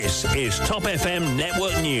This is Top FM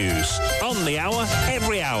Network News. On the hour,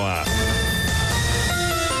 every hour.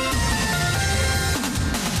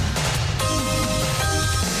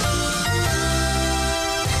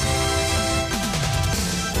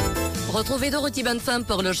 Retrouvez Dorothy Bonne-Femme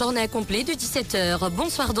pour le journal complet de 17h.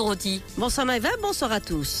 Bonsoir Dorothy. Bonsoir Maëva, bonsoir à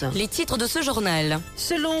tous. Les titres de ce journal.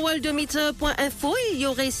 Selon worldometer.info, il y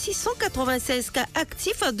aurait 696 cas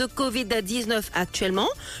actifs de Covid-19 actuellement.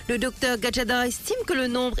 Le docteur Gadjada estime que le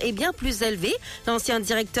nombre est bien plus élevé. L'ancien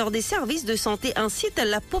directeur des services de santé incite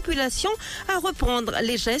la population à reprendre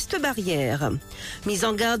les gestes barrières. Mise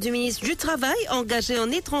en garde du ministre du Travail, engagé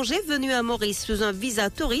en étranger venu à Maurice sous un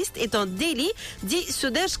visa touriste est un délit, dit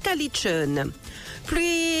Sudesh Kalitch.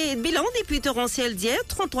 Bilan des pluies torrentielles d'hier,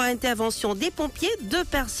 33 interventions des pompiers, 2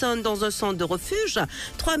 personnes dans un centre de refuge,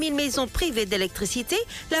 3000 maisons privées d'électricité,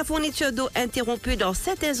 la fourniture d'eau interrompue dans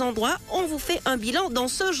certains endroits. On vous fait un bilan dans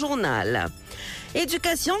ce journal.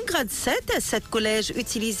 Éducation, grade 7 collèges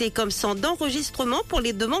utilisés comme centre d'enregistrement pour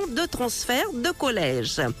les demandes de transfert de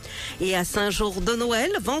collège. Et à 5 jours de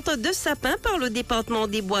Noël, vente de sapins par le département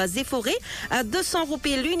des Bois et Forêts à 200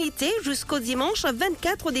 roupies l'unité jusqu'au dimanche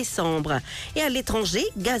 24 décembre. Et à l'étranger,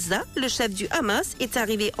 Gaza, le chef du Hamas, est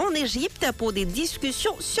arrivé en Égypte pour des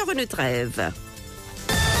discussions sur une trêve.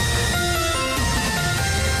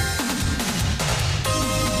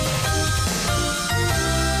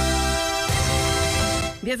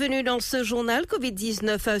 Bienvenue dans ce journal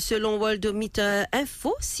Covid-19. Selon Worldometer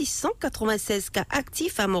Info, 696 cas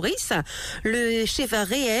actifs à Maurice. Le chiffre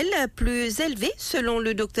réel plus élevé selon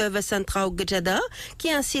le docteur Vassantrao Gadjada,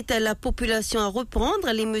 qui incite la population à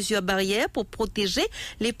reprendre les mesures barrières pour protéger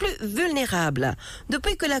les plus vulnérables.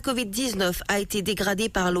 Depuis que la Covid-19 a été dégradée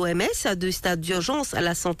par l'OMS de stade d'urgence à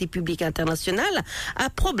la santé publique internationale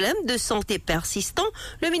à problème de santé persistant,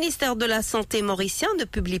 le ministère de la Santé mauricien ne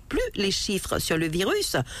publie plus les chiffres sur le virus.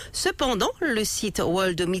 Cependant, le site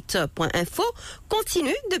worldometer.info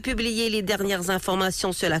continue de publier les dernières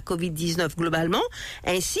informations sur la COVID-19 globalement.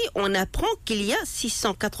 Ainsi, on apprend qu'il y a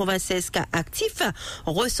 696 cas actifs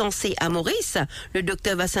recensés à Maurice. Le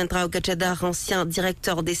docteur Vassantrao Gadjada, ancien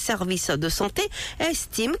directeur des services de santé,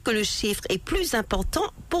 estime que le chiffre est plus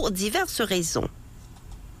important pour diverses raisons.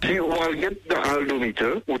 Si on regarde dans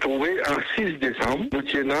Worldometer, vous trouvez en 6 décembre, nous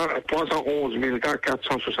tenons 311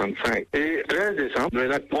 465. Et 13 décembre, nous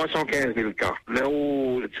avons 315 000 cas. Là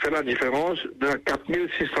où fait la différence de 4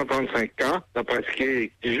 635 cas dans presque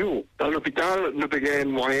 10 jours. Dans l'hôpital, nous avons une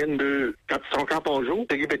moyenne de 400 cas par jour,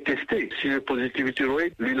 c'est qui peut tester. Si la positivité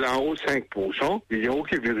rate, lui, là-haut, 5%, il y a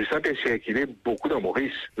qui virus a peut circuler beaucoup dans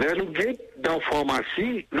Maurice. Là, nous avons dans la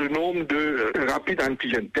pharmacie, le nombre de rapides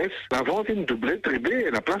antigènes tests, la vente est doublée, triplée, et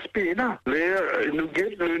la place payée là. Là, nous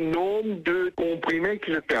avons le nombre de comprimés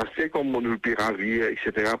qui sont testés comme molnupiravir,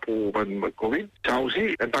 etc. pour le COVID. Ça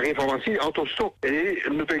aussi, par information, en stock. Et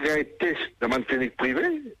nous avons un test dans une clinique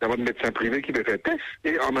privée, dans un médecin privé qui peut faire test.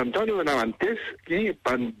 Et en même temps, nous avons un test qui,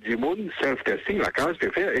 par du monde, self-testing, la case peut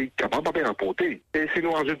faire et est capable de rapporter. Et si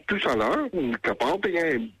nous rajoutons tout ça là, on est capable de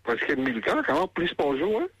payer presque 1000 cas, plus par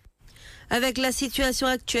jour. Hein. Avec la situation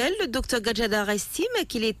actuelle, le Dr Gadjada estime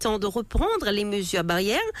qu'il est temps de reprendre les mesures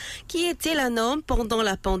barrières qui étaient la norme pendant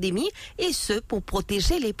la pandémie, et ce pour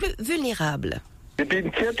protéger les plus vulnérables. Et puis,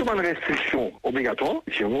 il y a tout une restriction obligatoire.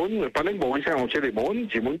 Si on pendant que Maurice a entier les mondes,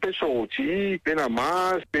 si on peut sortir, peut la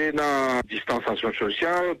masque, peut la distanciation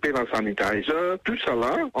sociale, peut la sanitizer, tout ça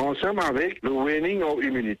là, ensemble avec le waning of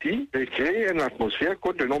immunity, et créer une atmosphère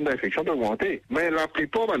contre le nombre d'infections d'augmenter. Mais la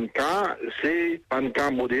plupart des cas, c'est un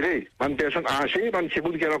cas modéré. Une personne âgée, une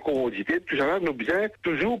personne qui a la commodité, tout ça là, nous besoin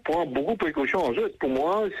toujours prendre beaucoup de précautions en eux. Pour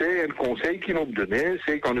moi, c'est un conseil qu'ils nous donnent,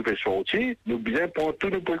 c'est quand nous peut sortir, nous besoin prendre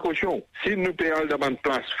toutes nos précautions. Si nous payons dans une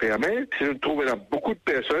place fermée, si nous trouvons là beaucoup de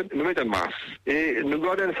personnes, nous mettons un masque. Et nous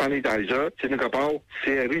gardons un sanitizer, si nous sommes capables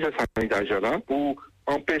de servir ce sanitizer-là pour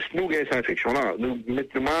empêcher nous de cette infection-là. Nous mettons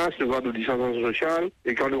le masque, nous gardons la distanciation sociale,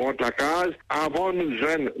 et quand nous rentrons la case, avant nous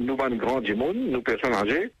jeunes, nous avons grand du monde, nous personnes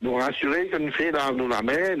âgées, nous rassurer que nous faisons nous la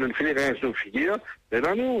main, nous faisons rien sur nos figures, et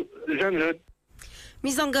là nous, jeunes,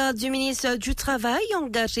 Mise en garde du ministre du Travail,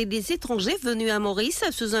 engager des étrangers venus à Maurice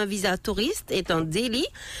sous un visa touriste est un délit.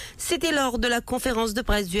 C'était lors de la conférence de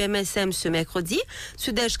presse du MSM ce mercredi.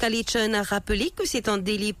 Sudesh Kalitch a rappelé que c'est un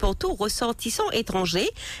délit pour tout ressortissant étranger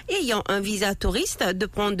ayant un visa touriste de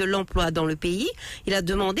prendre de l'emploi dans le pays. Il a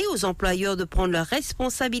demandé aux employeurs de prendre leurs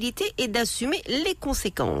responsabilités et d'assumer les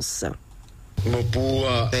conséquences. Pour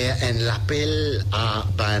faire un appel à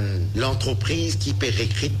l'entreprise qui peut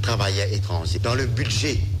recruter travailleurs étrangers. Dans le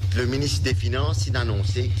budget le ministre des Finances il a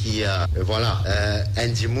annoncé qu'il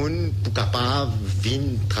Andy Moon pour capable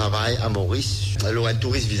venir travailler à Maurice, un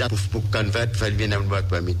touriste visa pour convert pour faire venir un work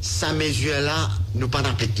permit. Sa mesure-là, nous pas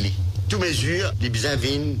d'appliquer. Toutes mesures, les visas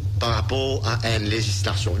viennent par rapport à une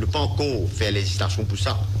législation. Nous pas encore faire législation pour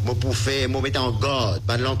ça. Moi, pour faire, moi, mettre en garde,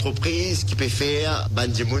 l'entreprise qui peut faire,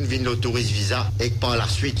 du monde vient l'autorise visa et que par la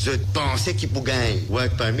suite, je pensais qu'il peut gagner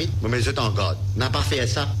work permit, mais je en garde. N'a pas fait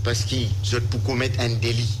ça parce qu'il peut commettre un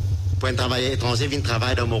délit. Pour un travailleur étranger, vient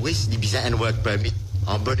travailler dans Maurice, il visa un work permit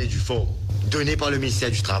en bonne et due forme. Donné par le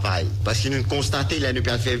ministère du Travail. Parce qu'il nous constaté, il nous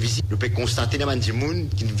peut faire visite, nous peut constater dans le monde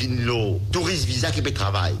qu'il vient le touriste visa qui peut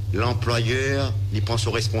travailler. L'employeur, il prend ses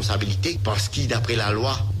responsabilités parce qu'il, d'après la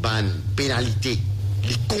loi, ban pénalité,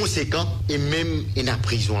 les conséquents et même une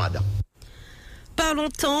prison là-dedans. Pas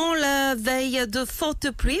longtemps, la veille de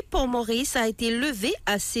forte pluie pour Maurice a été levée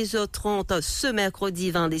à 16h30 ce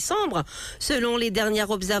mercredi 20 décembre. Selon les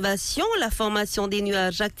dernières observations, la formation des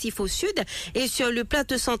nuages actifs au sud et sur le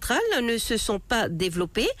plateau central ne se sont pas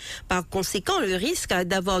développés. Par conséquent, le risque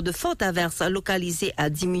d'avoir de fortes averses localisées a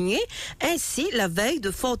diminué. Ainsi, la veille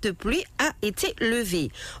de forte pluie a été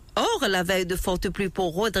levée. Or, la veille de forte pluie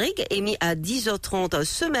pour Rodrigue, émis à 10h30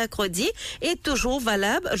 ce mercredi, est toujours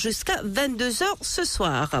valable jusqu'à 22h ce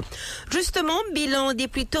soir. Justement, bilan des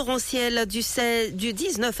pluies torrentielles du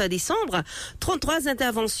 19 décembre, 33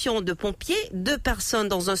 interventions de pompiers, 2 personnes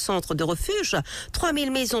dans un centre de refuge,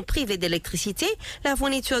 3000 maisons privées d'électricité, la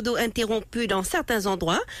fourniture d'eau interrompue dans certains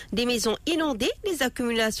endroits, des maisons inondées, des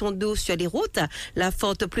accumulations d'eau sur les routes. La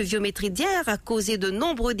forte pluviométrie d'hier a causé de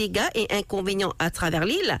nombreux dégâts et inconvénients à travers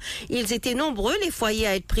l'île. Ils étaient nombreux, les foyers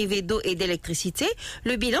à être privés d'eau et d'électricité.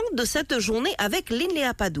 Le bilan de cette journée avec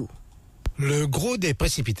Linléa Padou. Le gros des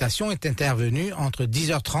précipitations est intervenu entre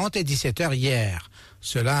 10h30 et 17h hier.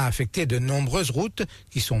 Cela a affecté de nombreuses routes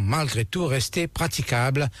qui sont malgré tout restées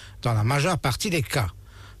praticables dans la majeure partie des cas.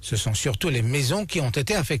 Ce sont surtout les maisons qui ont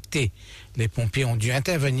été affectées. Les pompiers ont dû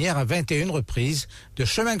intervenir à 21 reprises, de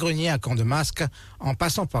Chemin-Grenier à Camp-de-Masque, en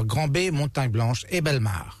passant par Grand-B, Montagne-Blanche et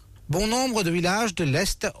Bellemare. Bon nombre de villages de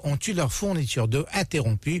l'Est ont eu leur fourniture d'eau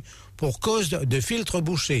interrompue pour cause de filtres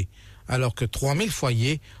bouchés, alors que 3000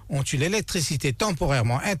 foyers ont eu l'électricité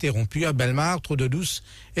temporairement interrompue à Bellemare, Trou-de-Douce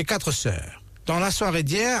et Quatre-Sœurs. Dans la soirée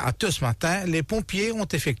d'hier, à tôt ce matin, les pompiers ont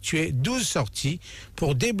effectué 12 sorties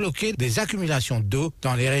pour débloquer des accumulations d'eau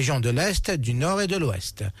dans les régions de l'Est, du Nord et de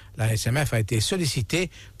l'Ouest. La SMF a été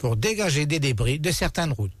sollicitée pour dégager des débris de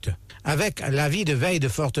certaines routes. Avec l'avis de veille de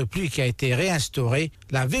forte pluie qui a été réinstauré,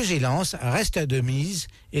 la vigilance reste de mise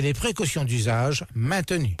et les précautions d'usage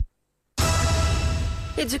maintenues.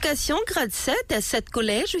 Éducation, grade 7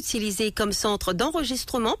 collèges utilisés comme centre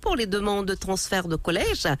d'enregistrement pour les demandes de transfert de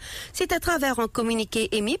collège. C'est à travers un communiqué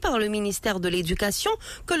émis par le ministère de l'Éducation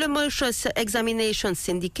que le Malicious Examination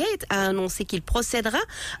Syndicate a annoncé qu'il procédera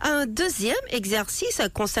à un deuxième exercice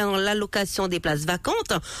concernant l'allocation des places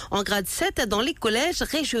vacantes en grade 7 dans les collèges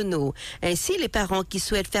régionaux. Ainsi, les parents qui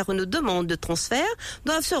souhaitent faire une demande de transfert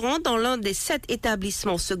doivent se rendre dans l'un des 7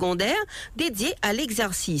 établissements secondaires dédiés à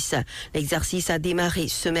l'exercice. L'exercice a démarré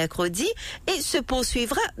ce mercredi et se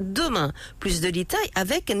poursuivra demain. Plus de détails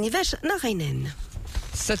avec Nivesh Narainen.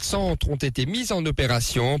 7 centres ont été mis en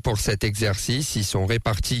opération pour cet exercice. Ils sont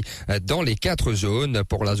répartis dans les 4 zones.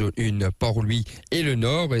 Pour la zone 1, Port-Louis et le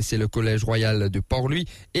Nord, et c'est le Collège Royal de Port-Louis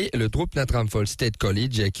et le Drup Natramfol State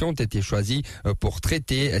College qui ont été choisis pour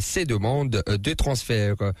traiter ces demandes de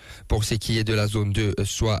transfert. Pour ce qui est de la zone 2,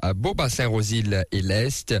 soit à Beaubassin-Rosil et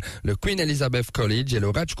l'Est, le Queen Elizabeth College et le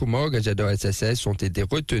Rajkumar Gajador SSS ont été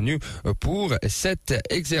retenus pour cet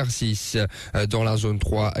exercice. Dans la zone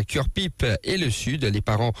 3, Curpip et le Sud, les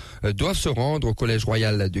parents doivent se rendre au Collège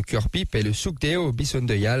Royal de Curpip et le Soukdeo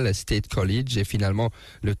Bisondeyal State College. Et finalement,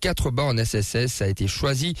 le 4 bornes SSS a été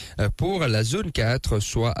choisi pour la zone 4,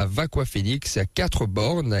 soit à Vaqua Phoenix, 4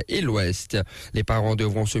 bornes et l'Ouest. Les parents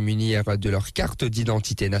devront se munir de leur carte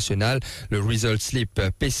d'identité nationale, le Result Slip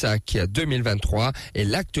PESAC 2023 et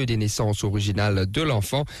l'acte des naissances original de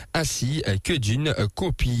l'enfant, ainsi que d'une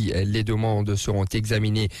copie. Les demandes seront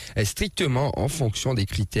examinées strictement en fonction des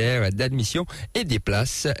critères d'admission et des places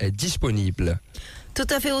disponibles. Tout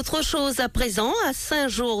à fait autre chose à présent, à 5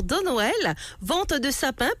 jours de Noël, vente de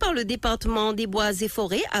sapins par le département des Bois et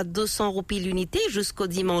Forêts à 200 roupies l'unité jusqu'au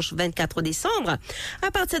dimanche 24 décembre. À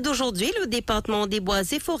partir d'aujourd'hui, le département des Bois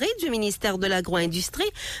et Forêts du ministère de l'Agro-Industrie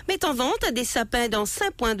met en vente des sapins dans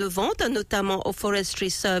 5 points de vente, notamment au Forestry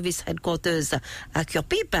Service Headquarters à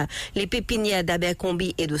Curpip, les pépinières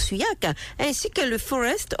d'Abercrombie et de Souillac, ainsi que le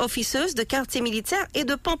Forest Officers de quartier militaire et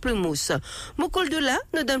de Pamplemousse. Mokoldula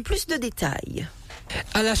nous donne plus de détails.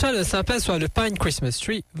 À l'achat d'un sapin soit le Pine Christmas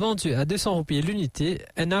Tree, vendu à 200 roupies l'unité,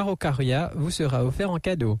 un araucaria vous sera offert en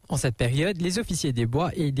cadeau. En cette période, les officiers des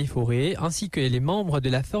bois et des forêts, ainsi que les membres de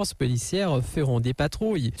la force policière feront des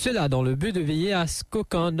patrouilles. Cela dans le but de veiller à ce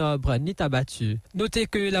qu'aucun arbre n'est abattu. Notez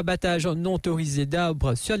que l'abattage non autorisé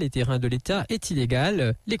d'arbres sur les terrains de l'État est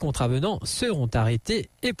illégal. Les contravenants seront arrêtés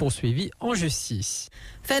et poursuivis en justice.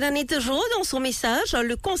 Fin d'année toujours, dans son message,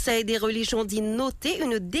 le Conseil des religions dit noter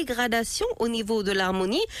une dégradation au niveau de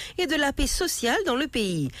l'harmonie et de la paix sociale dans le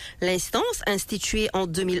pays. L'instance, instituée en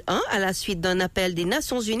 2001 à la suite d'un appel des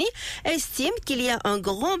Nations Unies, estime qu'il y a un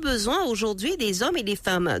grand besoin aujourd'hui des hommes et des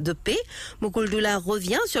femmes de paix. Moukouldoula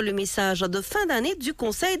revient sur le message de fin d'année du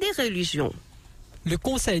Conseil des religions. Le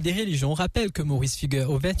Conseil des religions rappelle que Maurice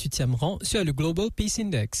figure au 28e rang sur le Global Peace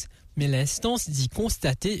Index. Mais l'instance dit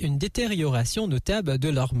constater une détérioration notable de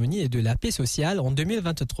l'harmonie et de la paix sociale en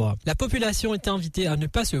 2023. La population est invitée à ne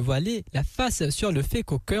pas se voiler la face sur le fait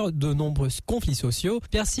qu'au cœur de nombreux conflits sociaux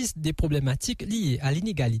persistent des problématiques liées à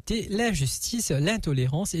l'inégalité, l'injustice,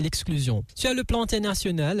 l'intolérance et l'exclusion. Sur le plan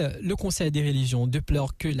international, le Conseil des religions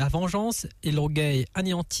déplore que la vengeance et l'orgueil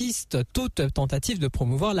anéantissent toute tentative de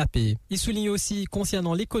promouvoir la paix. Il souligne aussi,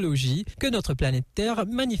 concernant l'écologie, que notre planète Terre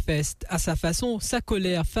manifeste à sa façon sa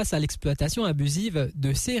colère face à l'exploitation abusive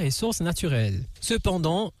de ses ressources naturelles.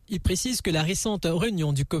 Cependant, il précise que la récente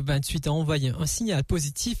réunion du COP28 a envoyé un signal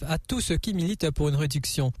positif à tous ceux qui militent pour une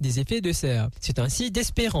réduction des effets de serre. C'est un signe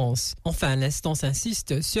d'espérance. Enfin, l'instance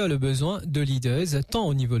insiste sur le besoin de leaders, tant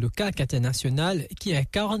au niveau local qu'international, qui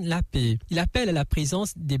incarnent la paix. Il appelle à la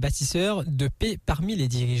présence des bâtisseurs de paix parmi les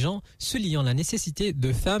dirigeants, soulignant la nécessité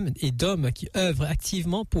de femmes et d'hommes qui œuvrent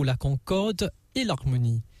activement pour la concorde et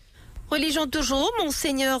l'harmonie. Religion toujours,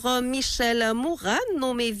 Monseigneur Michel Moura,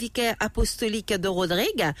 nommé vicaire apostolique de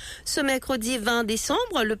Rodrigue. Ce mercredi 20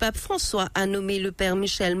 décembre, le pape François a nommé le père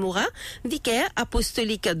Michel Moura, vicaire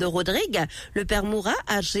apostolique de Rodrigue. Le père Moura,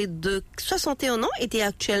 âgé de 61 ans, était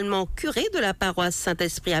actuellement curé de la paroisse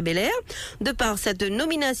Saint-Esprit à Bel-Air. De par cette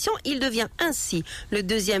nomination, il devient ainsi le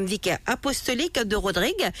deuxième vicaire apostolique de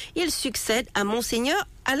Rodrigue. Il succède à Monseigneur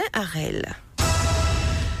Alain Harel.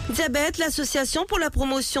 Diabète, l'association pour la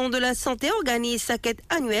promotion de la santé organise sa quête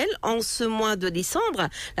annuelle en ce mois de décembre.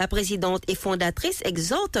 La présidente et fondatrice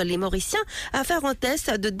exhorte les Mauriciens à faire un test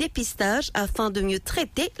de dépistage afin de mieux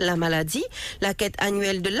traiter la maladie. La quête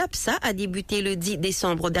annuelle de l'APSA a débuté le 10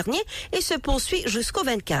 décembre dernier et se poursuit jusqu'au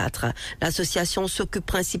 24. L'association s'occupe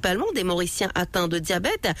principalement des Mauriciens atteints de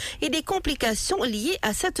diabète et des complications liées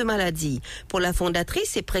à cette maladie. Pour la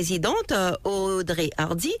fondatrice et présidente Audrey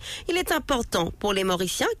Hardy, il est important pour les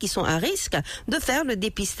Mauriciens qui sont à risque de faire le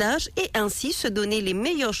dépistage et ainsi se donner les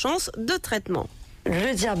meilleures chances de traitement.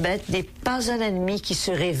 Le diabète n'est pas un ennemi qui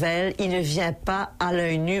se révèle, il ne vient pas à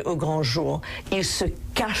l'œil nu au grand jour, il se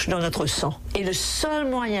cache dans notre sang. Et le seul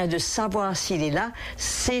moyen de savoir s'il est là,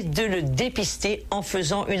 c'est de le dépister en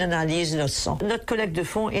faisant une analyse de notre sang. Notre collecte de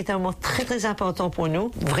fonds est un moment très très important pour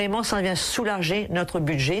nous. Vraiment, ça vient soulager notre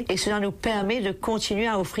budget et cela nous permet de continuer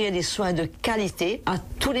à offrir des soins de qualité à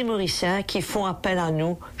tous les Mauriciens qui font appel à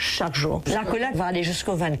nous chaque jour. La collecte va aller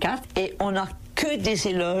jusqu'au 24 et on a que des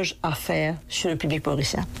éloges à faire sur le public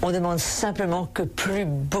mauricien. On demande simplement que plus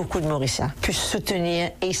beaucoup de Mauriciens puissent soutenir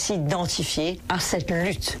et s'identifier à cette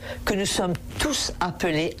lutte que nous sommes tous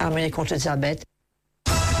appelés à mener contre le diabète.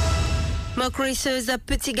 Mock races à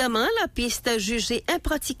Petit Gamin, la piste jugée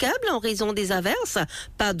impraticable en raison des averses.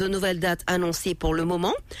 Pas de nouvelles dates annoncées pour le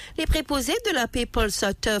moment. Les préposés de la People's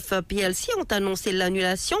Turf PLC ont annoncé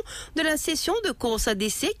l'annulation de la session de course à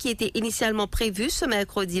d'essai qui était initialement prévue ce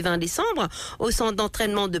mercredi 20 décembre au centre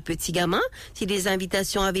d'entraînement de Petit Gamin. Si des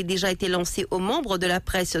invitations avaient déjà été lancées aux membres de la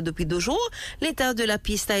presse depuis 2 jours, l'état de la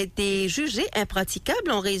piste a été jugé impraticable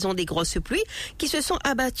en raison des grosses pluies qui se sont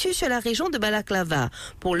abattues sur la région de Balaklava.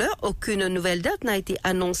 Pour l'heure, aucune nouvelle date n'a été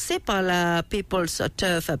annoncée par la People's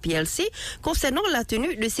Turf PLC concernant la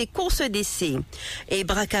tenue de ces courses d'essai. Et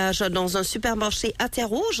braquage dans un supermarché à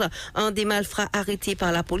Terre-Rouge, un des malfrats arrêté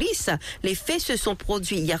par la police. Les faits se sont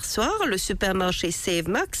produits hier soir. Le supermarché Save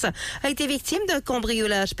Max a été victime d'un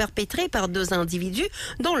cambriolage perpétré par 2 individus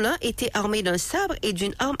dont l'un était armé d'un sabre et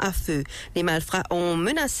d'une arme à feu. Les malfrats ont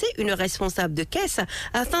menacé une responsable de caisse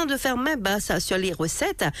afin de faire main basse sur les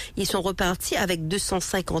recettes. Ils sont repartis avec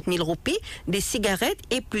 250 000 roupies, des cigarettes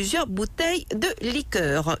et plusieurs bouteilles de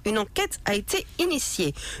liqueur. Une enquête a été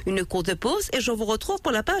initiée. Une courte pause et je vous retrouve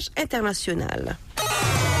pour la page internationale.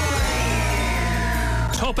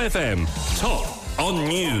 Top FM, top on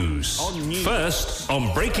news. First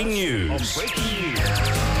on breaking news.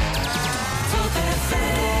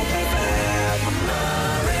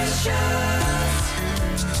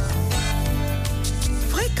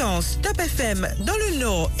 fréquence Top FM dans le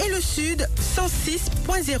nord et le sud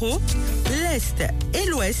 106.0, l'est et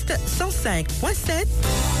l'ouest 105.7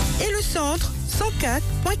 et le centre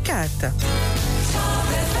 104.4.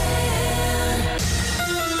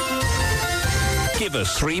 Give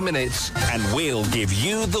us 3 minutes and we'll give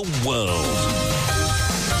you the world.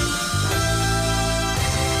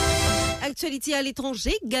 Actualité à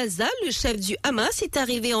l'étranger, Gaza, le chef du Hamas, est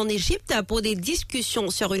arrivé en Égypte pour des discussions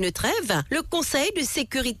sur une trêve. Le Conseil de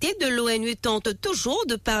sécurité de l'ONU tente toujours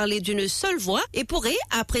de parler d'une seule voix et pourrait,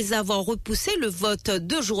 après avoir repoussé le vote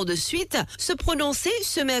 2 jours de suite, se prononcer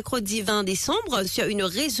ce mercredi 20 décembre sur une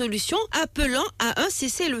résolution appelant à un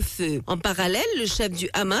cessez-le-feu. En parallèle, le chef du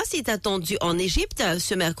Hamas est attendu en Égypte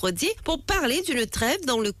ce mercredi pour parler d'une trêve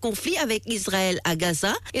dans le conflit avec Israël à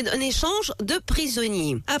Gaza et d'un échange de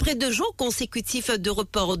prisonniers. Après 2 jours consécutifs de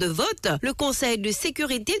report de vote, le Conseil de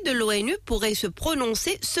sécurité de l'ONU pourrait se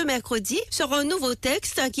prononcer ce mercredi sur un nouveau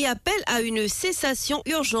texte qui appelle à une cessation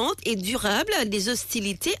urgente et durable des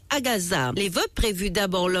hostilités à Gaza. Les votes prévus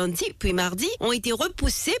d'abord lundi puis mardi ont été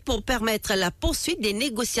repoussés pour permettre la poursuite des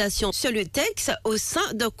négociations sur le texte au sein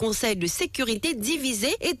d'un Conseil de sécurité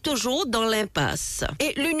divisé et toujours dans l'impasse.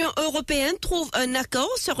 Et l'Union européenne trouve un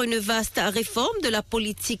accord sur une vaste réforme de la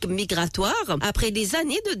politique migratoire. Après des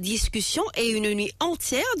années de discussions et une nuit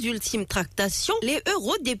entière d'ultimes tractations, les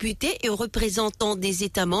eurodéputés et représentants des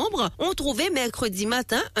États membres ont trouvé mercredi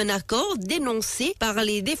matin un accord dénoncé par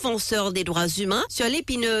les défenseurs des droits humains sur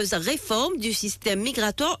l'épineuse réforme du système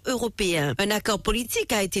migratoire européen. Un accord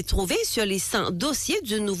politique a été trouvé sur les 5 dossiers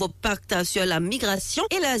du nouveau pacte sur la migration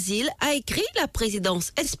et l'asile, a écrit la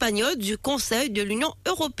présidence espagnole du Conseil de l'Union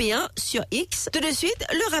européenne sur X. Tout de suite,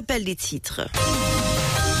 le rappel des titres.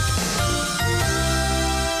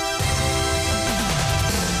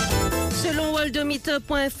 Selon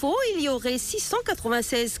worldometer.info, il y aurait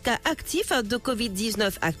 696 cas actifs de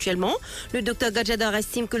Covid-19 actuellement. Le docteur Gadjadar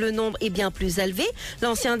estime que le nombre est bien plus élevé.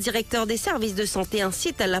 L'ancien directeur des services de santé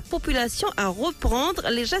incite la population à reprendre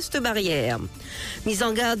les gestes barrières. Mise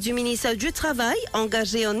en garde du ministre du Travail,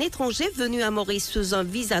 engager un étranger venu à Maurice sous un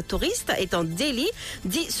visa touriste est un délit,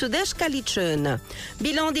 dit Sudesh Kalichun.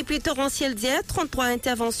 Bilan des pluies torrentielles d'hier, 33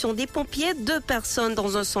 interventions des pompiers, 2 personnes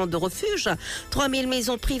dans un centre de refuge, 3000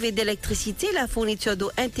 maisons privées d'électricité, la fourniture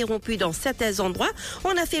d'eau interrompue dans certains endroits.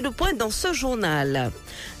 On a fait le point dans ce journal.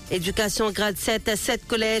 Éducation grade 7, 7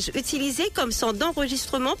 collèges utilisés comme centre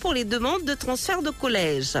d'enregistrement pour les demandes de transfert de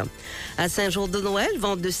collège. À Saint-Jour de Noël,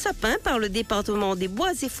 vente de sapins par le département des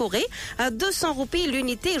Bois et Forêts à 200 roupies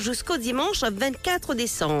l'unité jusqu'au dimanche 24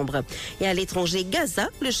 décembre. Et à l'étranger, Gaza,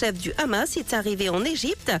 le chef du Hamas, est arrivé en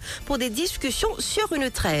Égypte pour des discussions sur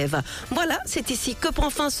une trêve. Voilà, c'est ici que prend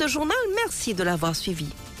fin ce journal. Merci de l'avoir suivi.